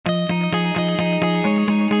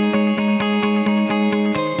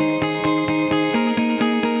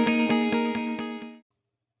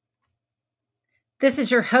This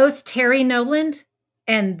is your host, Terry Noland,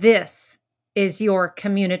 and this is your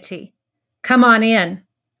community. Come on in,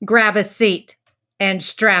 grab a seat, and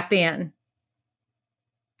strap in.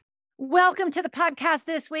 Welcome to the podcast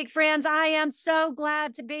this week, friends. I am so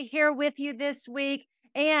glad to be here with you this week,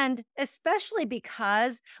 and especially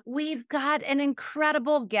because we've got an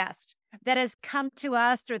incredible guest that has come to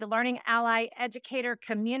us through the Learning Ally Educator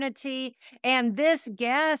community. And this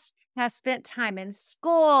guest has spent time in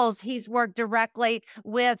schools. He's worked directly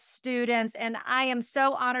with students. And I am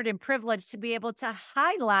so honored and privileged to be able to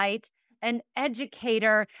highlight an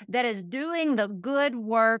educator that is doing the good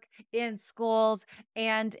work in schools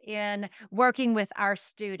and in working with our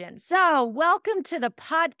students. So, welcome to the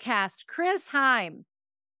podcast, Chris Heim.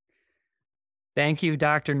 Thank you,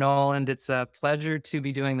 Dr. Noland. It's a pleasure to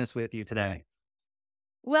be doing this with you today.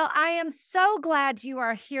 Well, I am so glad you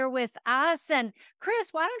are here with us. And Chris,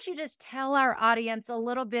 why don't you just tell our audience a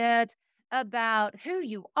little bit about who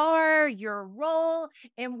you are, your role,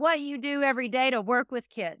 and what you do every day to work with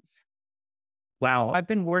kids? Wow, I've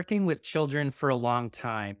been working with children for a long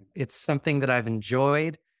time. It's something that I've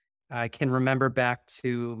enjoyed. I can remember back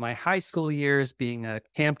to my high school years being a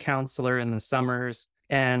camp counselor in the summers,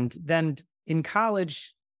 and then in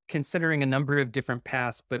college, considering a number of different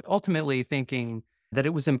paths, but ultimately thinking that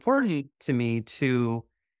it was important to me to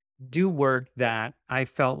do work that I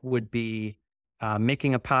felt would be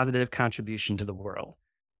making a positive contribution to the world.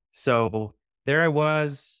 So there I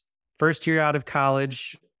was, first year out of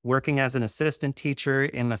college, working as an assistant teacher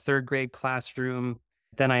in the third grade classroom.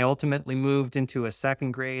 Then I ultimately moved into a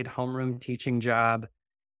second grade homeroom teaching job.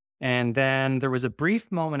 And then there was a brief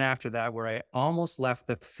moment after that where I almost left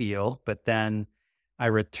the field, but then I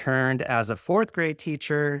returned as a fourth grade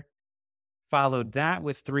teacher, followed that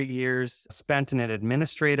with 3 years spent in an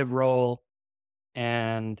administrative role.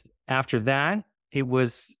 And after that, it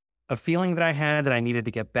was a feeling that I had that I needed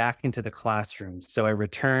to get back into the classroom. So I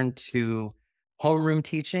returned to homeroom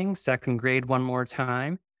teaching, second grade one more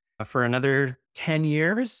time for another 10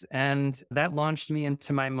 years. And that launched me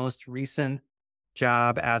into my most recent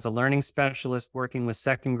job as a learning specialist working with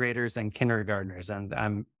second graders and kindergartners. And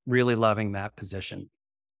I'm really loving that position.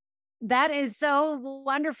 That is so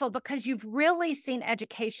wonderful because you've really seen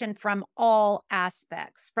education from all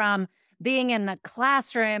aspects, from being in the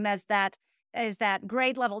classroom as that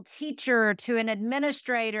grade level teacher to an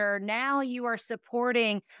administrator. Now you are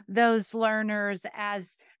supporting those learners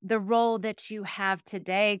as the role that you have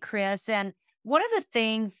today, Chris. And one of the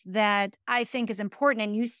things that I think is important,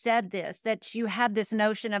 and you said this, that you had this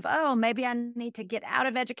notion of, oh, maybe I need to get out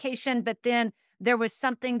of education, but then there was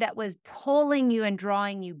something that was pulling you and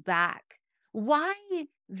drawing you back. Why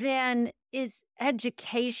then is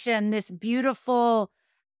education this beautiful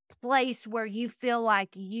place where you feel like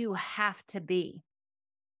you have to be?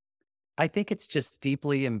 I think it's just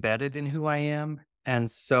deeply embedded in who I am. And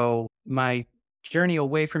so my journey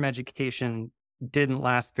away from education didn't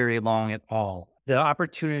last very long at all. The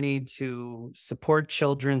opportunity to support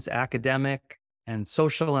children's academic and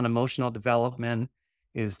social and emotional development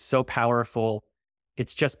is so powerful.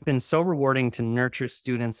 It's just been so rewarding to nurture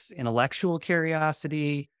students' intellectual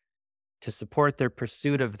curiosity, to support their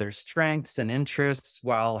pursuit of their strengths and interests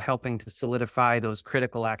while helping to solidify those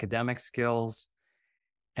critical academic skills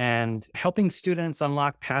and helping students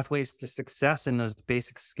unlock pathways to success in those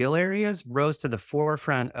basic skill areas rose to the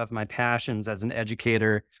forefront of my passions as an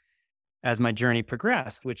educator as my journey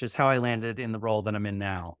progressed, which is how I landed in the role that I'm in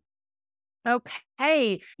now.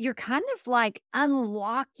 Okay. You're kind of like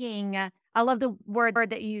unlocking. I love the word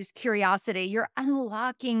that you use, curiosity. You're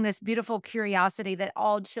unlocking this beautiful curiosity that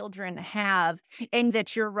all children have, and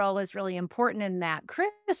that your role is really important in that. Chris,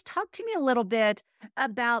 talk to me a little bit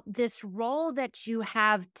about this role that you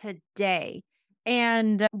have today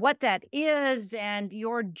and what that is and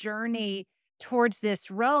your journey towards this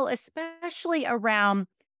role, especially around.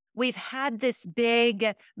 We've had this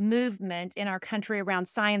big movement in our country around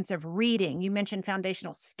science of reading. You mentioned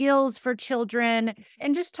foundational skills for children.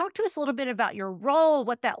 And just talk to us a little bit about your role,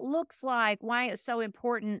 what that looks like, why it's so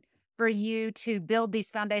important for you to build these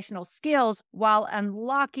foundational skills while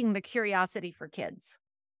unlocking the curiosity for kids.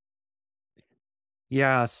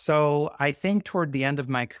 Yeah. So I think toward the end of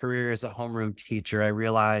my career as a homeroom teacher, I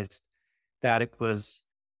realized that it was,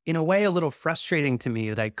 in a way, a little frustrating to me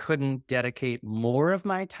that I couldn't dedicate more of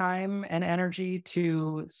my time and energy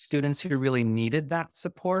to students who really needed that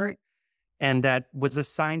support. And that was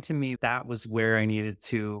assigned to me. That was where I needed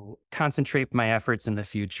to concentrate my efforts in the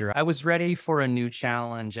future. I was ready for a new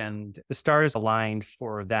challenge, and the stars aligned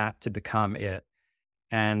for that to become it.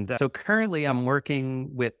 And so currently I'm working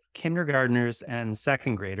with kindergartners and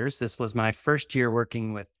second graders. This was my first year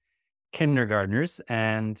working with kindergartners,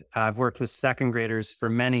 and I've worked with second graders for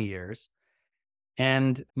many years.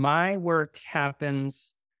 And my work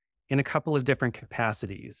happens in a couple of different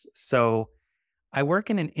capacities. So I work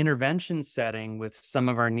in an intervention setting with some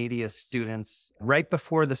of our neediest students right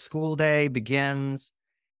before the school day begins,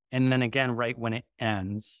 and then again right when it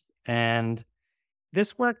ends. And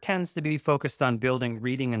this work tends to be focused on building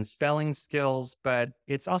reading and spelling skills, but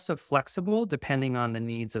it's also flexible depending on the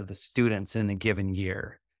needs of the students in a given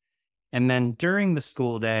year. And then during the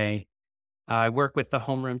school day, I work with the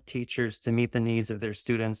homeroom teachers to meet the needs of their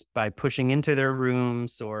students by pushing into their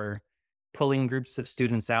rooms or pulling groups of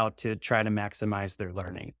students out to try to maximize their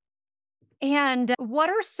learning. And what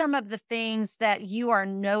are some of the things that you are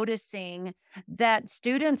noticing that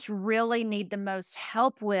students really need the most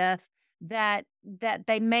help with that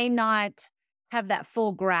they may not have that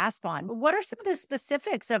full grasp on? What are some of the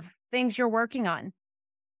specifics of things you're working on?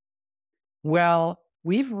 Well,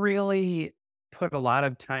 we've really put a lot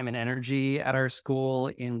of time and energy at our school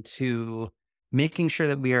into making sure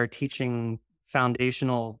that we are teaching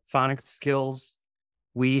foundational phonics skills.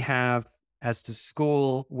 We have, as the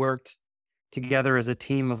school, worked together as a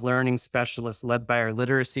team of learning specialists led by our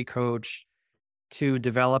literacy coach to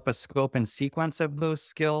develop a scope and sequence of those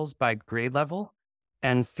skills by grade level.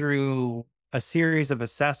 And through a series of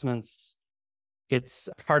assessments, it's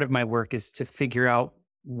part of my work is to figure out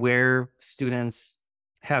where students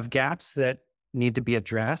have gaps that need to be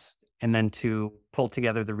addressed and then to pull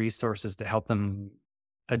together the resources to help them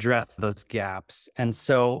address those gaps. And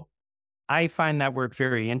so I find that work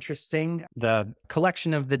very interesting. The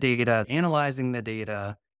collection of the data, analyzing the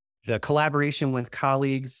data, the collaboration with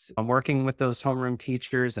colleagues, working with those homeroom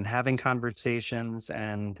teachers and having conversations.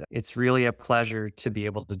 And it's really a pleasure to be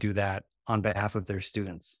able to do that on behalf of their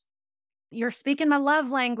students. You're speaking my love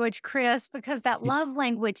language, Chris, because that love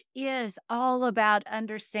language is all about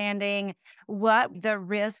understanding what the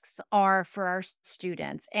risks are for our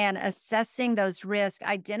students and assessing those risks,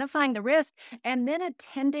 identifying the risk, and then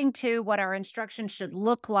attending to what our instruction should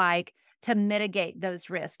look like to mitigate those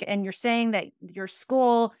risks. And you're saying that your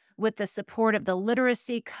school, with the support of the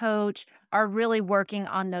literacy coach, are really working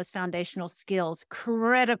on those foundational skills,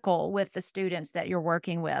 critical with the students that you're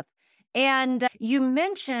working with. And you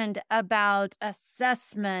mentioned about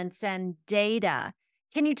assessments and data.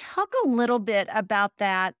 Can you talk a little bit about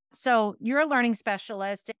that? So, you're a learning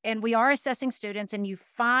specialist, and we are assessing students, and you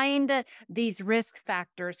find these risk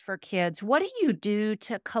factors for kids. What do you do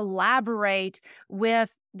to collaborate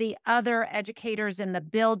with the other educators in the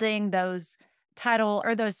building, those title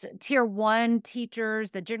or those tier one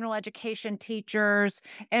teachers, the general education teachers,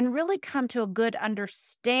 and really come to a good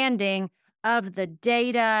understanding of the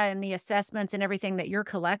data and the assessments and everything that you're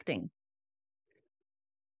collecting?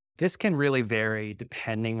 This can really vary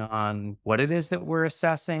depending on what it is that we're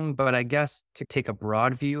assessing. But I guess to take a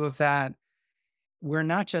broad view of that, we're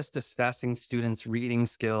not just assessing students' reading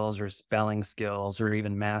skills or spelling skills or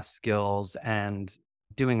even math skills and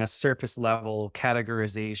doing a surface level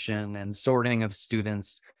categorization and sorting of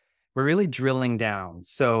students. We're really drilling down.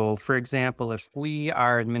 So, for example, if we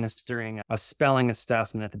are administering a spelling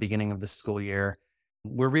assessment at the beginning of the school year,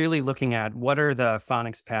 we're really looking at what are the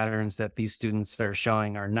phonics patterns that these students are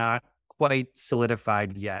showing are not quite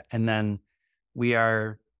solidified yet. And then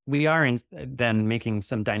then making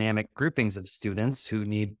some dynamic groupings of students who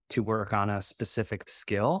need to work on a specific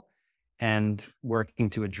skill and working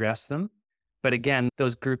to address them. But again,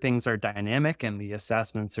 those groupings are dynamic and the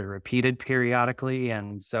assessments are repeated periodically.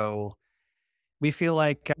 And so we feel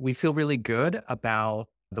really good about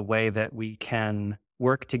the way that we can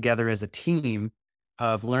work together as a team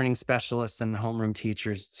of learning specialists and homeroom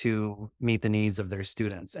teachers to meet the needs of their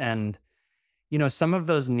students. And, some of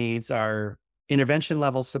those needs are intervention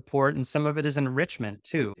level support and some of it is enrichment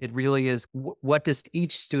too. It really is what does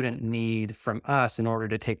each student need from us in order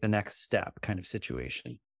to take the next step kind of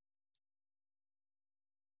situation.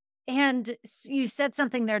 And you said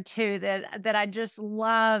something there too that I just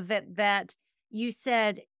love that you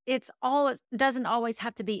said it doesn't always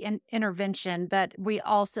have to be an intervention, but we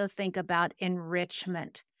also think about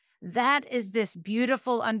enrichment. That is this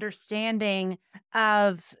beautiful understanding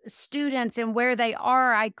of students and where they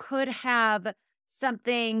are. I could have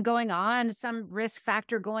something going on, some risk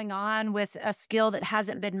factor going on with a skill that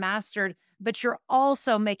hasn't been mastered, but you're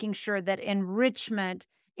also making sure that enrichment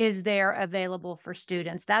is there available for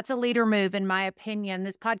students. That's a leader move, in my opinion.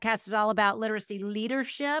 This podcast is all about literacy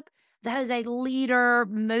leadership. That is a leader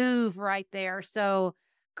move right there. So,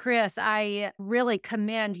 Chris, I really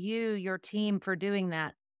commend you, your team for doing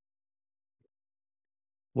that.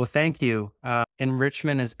 Well, thank you.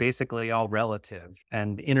 enrichment is basically all relative,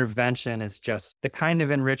 and intervention is just the kind of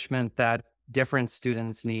enrichment that different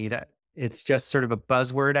students need. It's just sort of a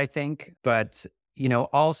buzzword, I think, but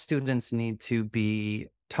all students need to be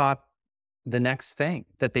taught the next thing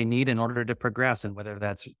that they need in order to progress, and whether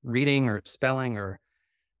that's reading or spelling or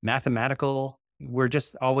mathematical, we're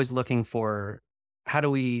just always looking for how do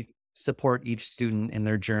we support each student in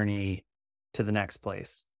their journey to the next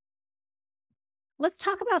place. Let's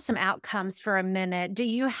talk about some outcomes for a minute. Do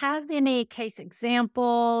you have any case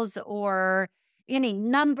examples or any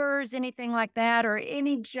numbers, anything like that, or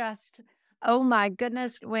any just, oh my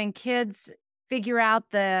goodness, when kids figure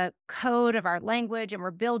out the code of our language and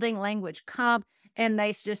we're building language comp and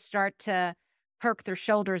they just start to perk their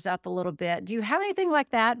shoulders up a little bit? Do you have anything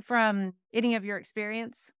like that from any of your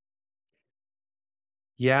experience?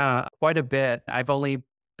 Yeah, quite a bit. I've only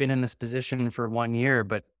been in this position for 1 year,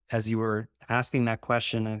 but as you were asking that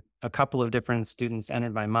question, a couple of different students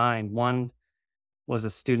entered my mind. One was a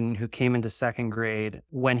student who came into second grade.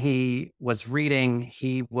 When he was reading,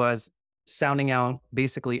 he was sounding out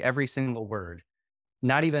basically every single word,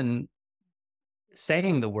 not even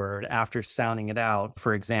saying the word after sounding it out.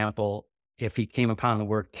 For example, if he came upon the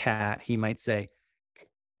word cat, he might say,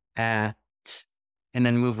 at, and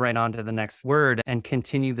then move right on to the next word and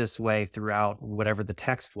continue this way throughout whatever the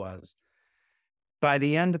text was. By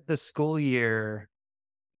the end of the school year,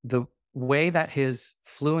 the way that his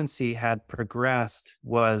fluency had progressed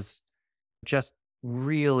was just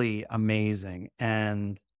really amazing.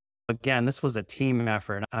 And again, this was a team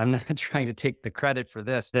effort. I'm not trying to take the credit for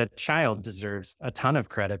this. The child deserves a ton of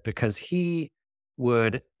credit because he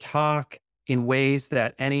would talk in ways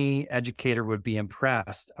that any educator would be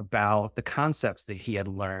impressed about the concepts that he had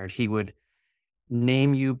learned. He would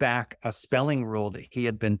name you back a spelling rule that he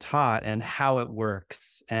had been taught and how it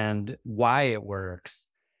works and why it works.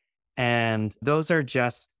 And those are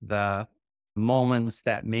just the moments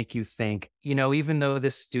that make you think, even though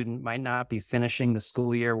this student might not be finishing the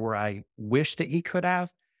school year where I wish that he could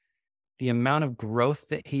have, the amount of growth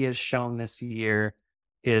that he has shown this year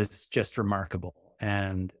is just remarkable.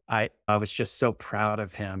 And I was just so proud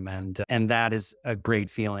of him. And that is a great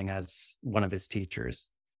feeling as one of his teachers.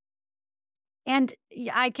 And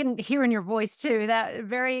I can hear in your voice too, that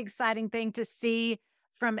very exciting thing to see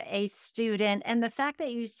from a student. And the fact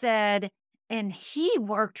that you said, and he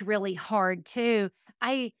worked really hard too.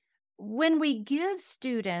 I, when we give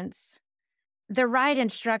students the right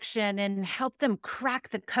instruction and help them crack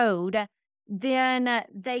the code, then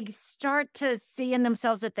they start to see in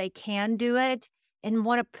themselves that they can do it and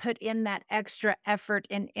want to put in that extra effort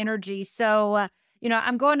and energy. So,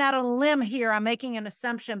 I'm going out on a limb here. I'm making an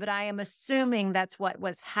assumption, but I am assuming that's what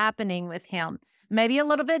was happening with him. Maybe a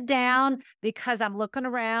little bit down because I'm looking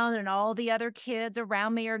around and all the other kids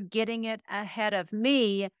around me are getting it ahead of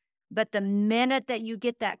me. But the minute that you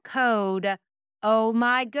get that code, oh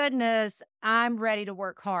my goodness, I'm ready to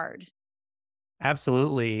work hard.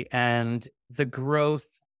 Absolutely. And the growth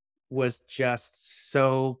was just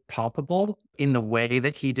so palpable in the way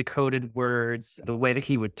that he decoded words, the way that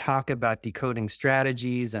he would talk about decoding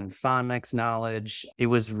strategies and phonics knowledge. It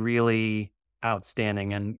was really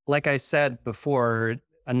outstanding. And like I said before,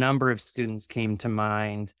 a number of students came to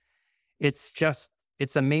mind. It's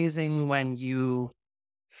amazing when you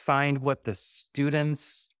find what the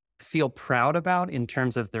students feel proud about in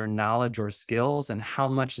terms of their knowledge or skills and how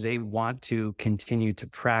much they want to continue to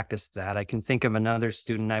practice that. I can think of another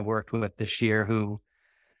student I worked with this year who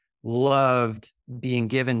loved being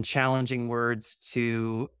given challenging words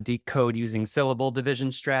to decode using syllable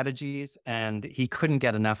division strategies, and he couldn't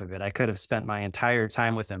get enough of it. I could have spent my entire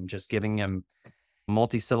time with him just giving him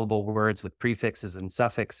multi-syllable words with prefixes and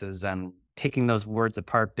suffixes and taking those words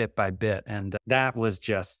apart bit by bit. And that was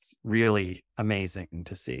just really amazing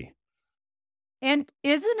to see. And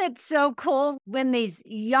isn't it so cool when these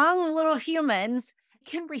young little humans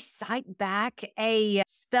can recite back a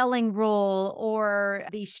spelling rule or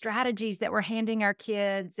the strategies that we're handing our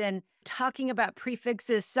kids and talking about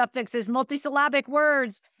prefixes, suffixes, multisyllabic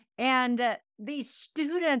words. And these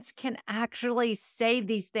students can actually say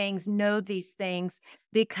these things, know these things,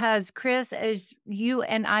 because Chris, as you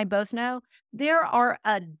and I both know, there are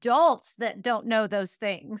adults that don't know those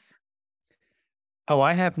things. Oh,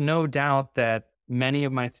 I have no doubt that many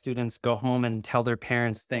of my students go home and tell their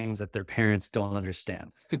parents things that their parents don't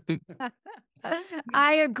understand.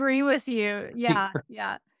 I agree with you. Yeah,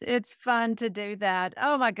 yeah. It's fun to do that.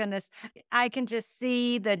 Oh my goodness. I can just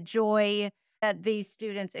see the joy that these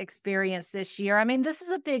students experience this year. I mean, this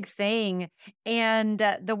is a big thing. And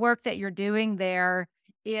the work that you're doing there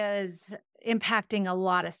is impacting a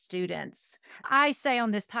lot of students. I say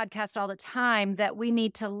on this podcast all the time that we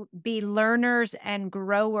need to be learners and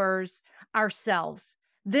growers ourselves.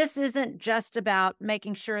 This isn't just about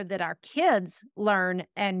making sure that our kids learn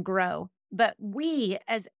and grow, but we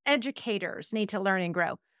as educators need to learn and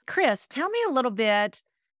grow. Chris, tell me a little bit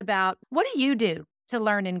about what do you do to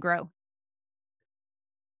learn and grow?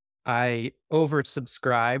 I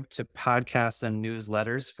oversubscribe to podcasts and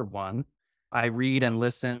newsletters for one. I read and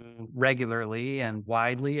listen regularly and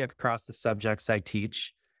widely across the subjects I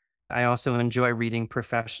teach. I also enjoy reading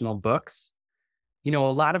professional books. A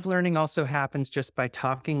lot of learning also happens just by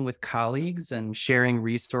talking with colleagues and sharing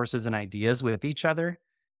resources and ideas with each other.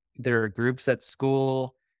 There are groups at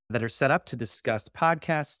school that are set up to discuss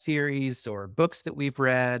podcast series or books that we've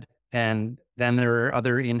read. And then there are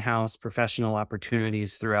other in-house professional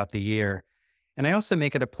opportunities throughout the year. And I also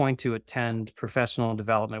make it a point to attend professional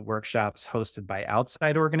development workshops hosted by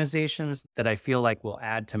outside organizations that I feel like will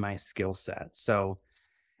add to my skill set. So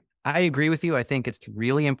I agree with you. I think it's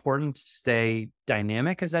really important to stay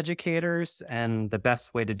dynamic as educators. And the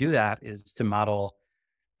best way to do that is to model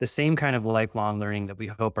the same kind of lifelong learning that we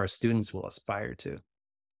hope our students will aspire to.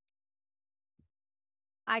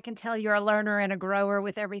 I can tell you're a learner and a grower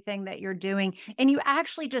with everything that you're doing. And you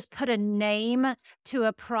actually just put a name to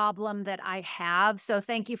a problem that I have. So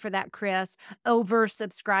thank you for that, Chris. Over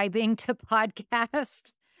subscribing to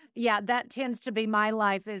podcasts. Yeah, that tends to be my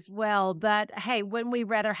life as well. But hey, wouldn't we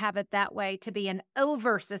rather have it that way, to be an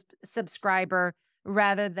subscriber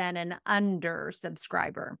rather than an under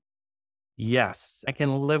subscriber? Yes, I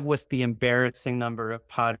can live with the embarrassing number of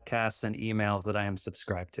podcasts and emails that I am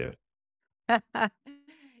subscribed to.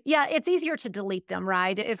 Yeah, it's easier to delete them,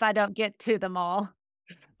 right? If I don't get to them all.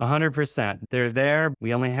 100%. They're there.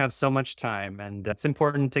 We only have so much time, and that's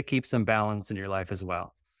important to keep some balance in your life as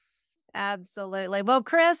well. Absolutely. Well,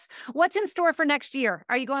 Chris, what's in store for next year?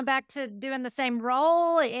 Are you going back to doing the same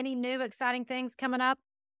role? Any new exciting things coming up?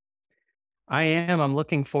 I am. I'm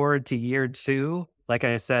looking forward to year two. Like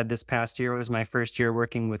I said, this past year was my first year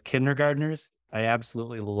working with kindergartners. I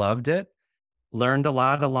absolutely loved it. Learned a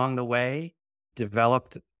lot along the way,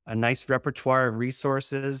 developed a nice repertoire of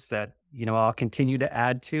resources that, I'll continue to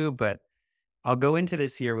add to, but I'll go into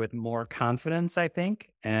this year with more confidence, I think.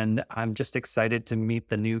 And I'm just excited to meet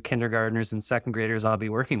the new kindergartners and second graders I'll be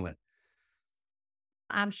working with.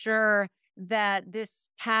 I'm sure that this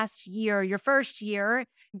past year, your first year,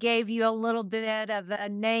 gave you a little bit of a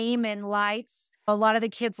name in lights. A lot of the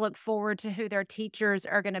kids look forward to who their teachers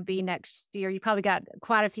are going to be next year. You probably got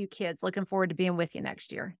quite a few kids looking forward to being with you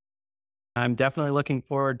next year. I'm definitely looking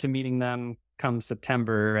forward to meeting them come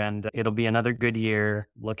September, and it'll be another good year.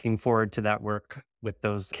 Looking forward to that work with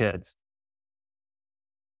those kids.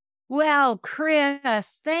 Well,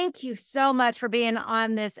 Chris, thank you so much for being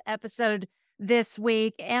on this episode this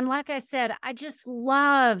week. And like I said, I just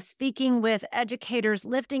love speaking with educators,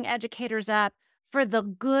 lifting educators up for the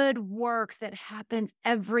good work that happens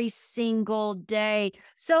every single day.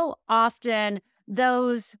 So often,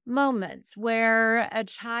 those moments where a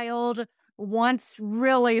child wants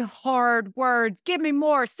really hard words, give me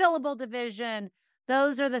more syllable division.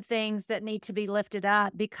 Those are the things that need to be lifted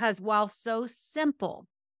up because while so simple,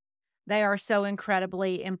 they are so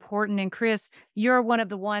incredibly important. And Chris, you're one of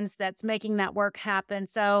the ones that's making that work happen.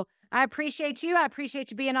 So I appreciate you. I appreciate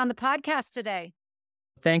you being on the podcast today.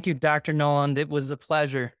 Thank you, Dr. Noland. It was a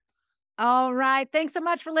pleasure. All right. Thanks so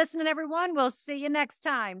much for listening, everyone. We'll see you next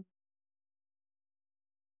time.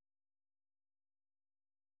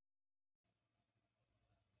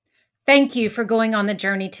 Thank you for going on the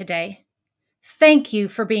journey today. Thank you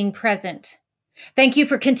for being present. Thank you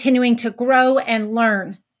for continuing to grow and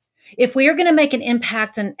learn. If we are going to make an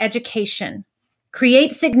impact on education,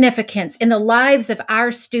 create significance in the lives of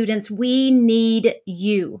our students, we need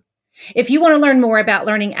you. If you want to learn more about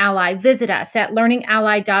Learning Ally, visit us at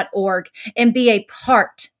learningally.org and be a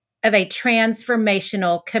part of a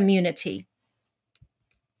transformational community.